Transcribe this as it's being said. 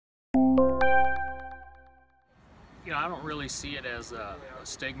I don't really see it as a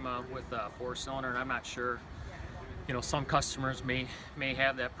stigma with a four-cylinder, and I'm not sure. Some customers may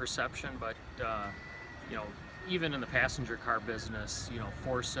have that perception, but even in the passenger car business,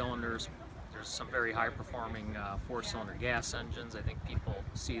 four cylinders. There's some very high-performing four-cylinder gas engines. I think people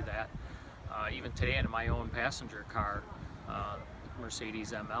see that. Even today, in my own passenger car,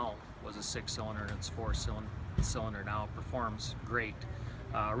 Mercedes ML was a six-cylinder, and it's four-cylinder now. It performs great.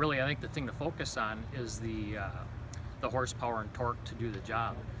 Really, I think the thing to focus on is the horsepower and torque to do the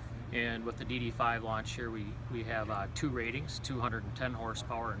job. And with the DD5 launch here, we have two ratings, 210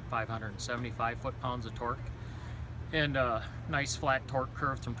 horsepower and 575 foot-pounds of torque. And a nice flat torque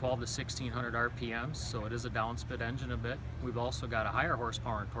curve from 12 to 1600 RPMs, so it is a downspit engine a bit. We've also got a higher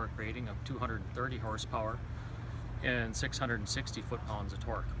horsepower and torque rating of 230 horsepower and 660 foot-pounds of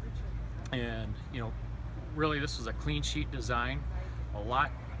torque. And really this was a clean sheet design. A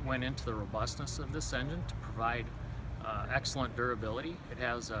lot went into the robustness of this engine to provide excellent durability. It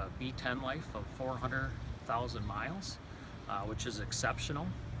has a B10 life of 400,000 miles, which is exceptional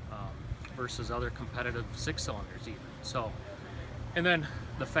versus other competitive six-cylinders even. So, and then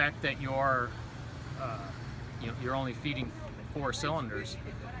the fact that you're only feeding four cylinders,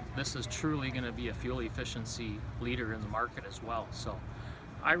 this is truly going to be a fuel efficiency leader in the market as well. So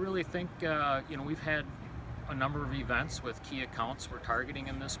I really think we've had a number of events with key accounts we're targeting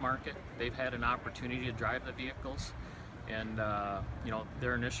in this market. They've had an opportunity to drive the vehicles, and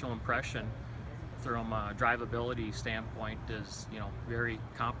their initial impression from a drivability standpoint is very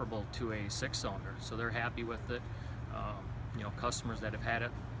comparable to a six-cylinder. So they're happy with it. Customers that have had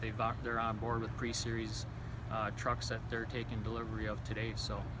it, they're on board with pre-series trucks that they're taking delivery of today.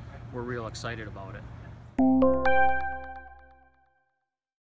 So we're real excited about it.